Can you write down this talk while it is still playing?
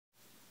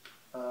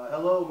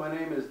Hello, my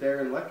name is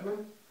Darren.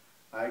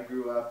 I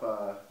grew up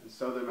in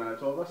southern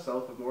Manitoba,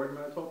 south of northern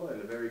Manitoba,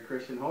 in a very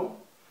Christian home.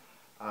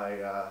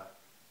 I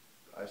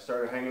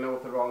started hanging out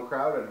with the wrong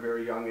crowd at a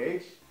very young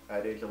age.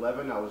 At age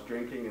 11, I was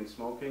drinking and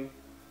smoking.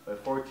 By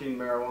 14,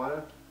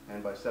 marijuana,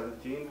 and by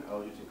 17, I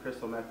was using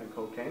crystal meth and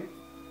cocaine.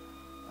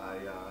 I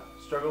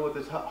struggled with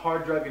this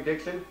hard drug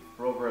addiction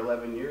for over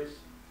 11 years.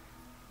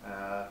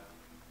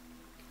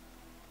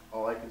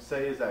 All I can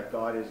say is that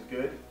God is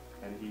good,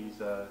 and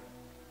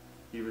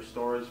He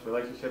restores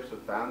relationships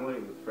with family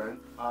and with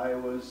friends. I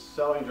was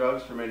selling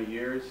drugs for many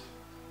years.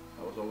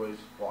 I was always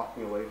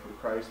walking away from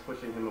Christ,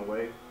 pushing Him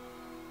away.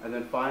 And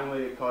then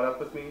finally it caught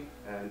up with me,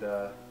 and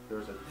there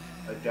was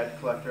a debt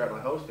collector at my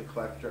house to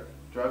collect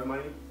drug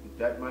money,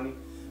 debt money.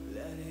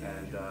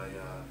 And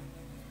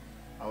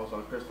I was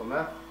on crystal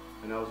meth,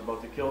 and I was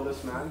about to kill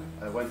this man.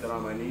 I went down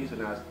on my knees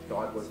and asked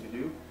God what to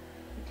do.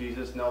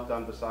 Jesus knelt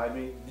down beside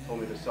me,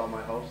 told me to sell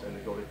my house and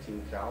to go to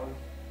Teen Challenge.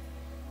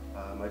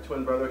 My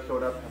twin brother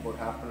showed up about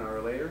half an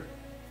hour later,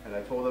 and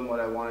I told him what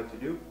I wanted to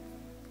do.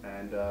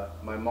 And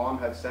my mom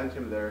had sent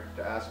him there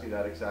to ask me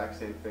that exact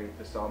same thing,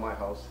 to sell my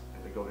house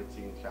and to go to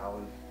Teen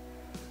Challenge.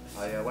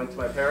 I went to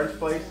my parents'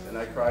 place and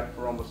I cried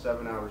for almost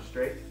 7 hours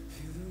straight.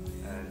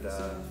 And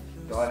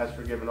God has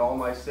forgiven all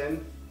my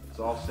sin. It's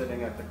all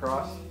sitting at the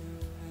cross.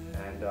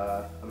 And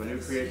I'm a new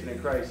creation in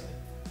Christ.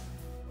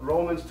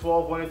 Romans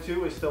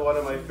 12:1-2 is still one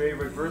of my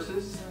favorite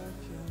verses.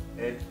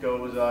 It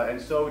goes, and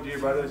so, dear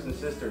brothers and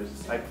sisters,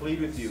 I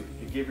plead with you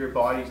to give your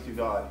bodies to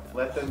God.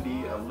 Let them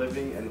be a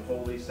living and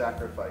holy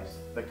sacrifice,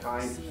 the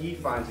kind He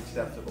finds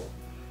acceptable.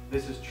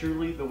 This is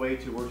truly the way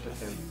to worship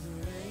Him.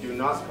 Do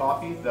not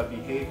copy the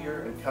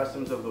behavior and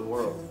customs of the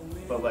world,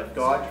 but let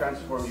God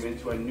transform you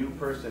into a new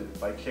person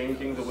by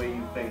changing the way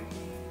you think.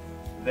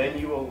 Then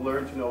you will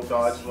learn to know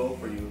God's will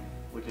for you,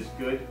 which is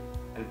good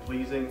and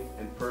pleasing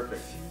and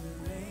perfect.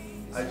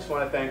 I just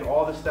want to thank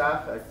all the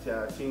staff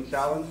at Teen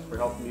Challenge for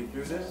helping me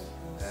through this.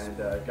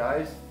 And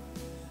guys,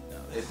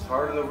 it's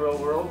hard in the real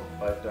world,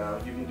 but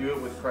you can do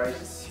it with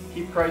Christ.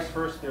 Keep Christ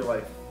first in your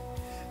life.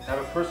 Have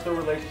a personal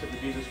relationship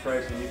with Jesus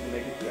Christ, and you can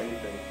make it through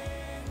anything.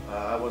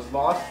 I was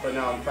lost, but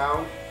now I'm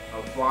found. I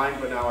was blind,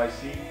 but now I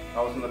see.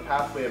 I was on the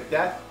pathway of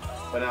death,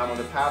 but now I'm on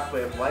the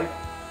pathway of life.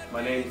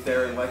 My name is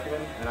Darren,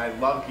 and I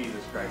love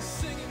Jesus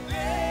Christ.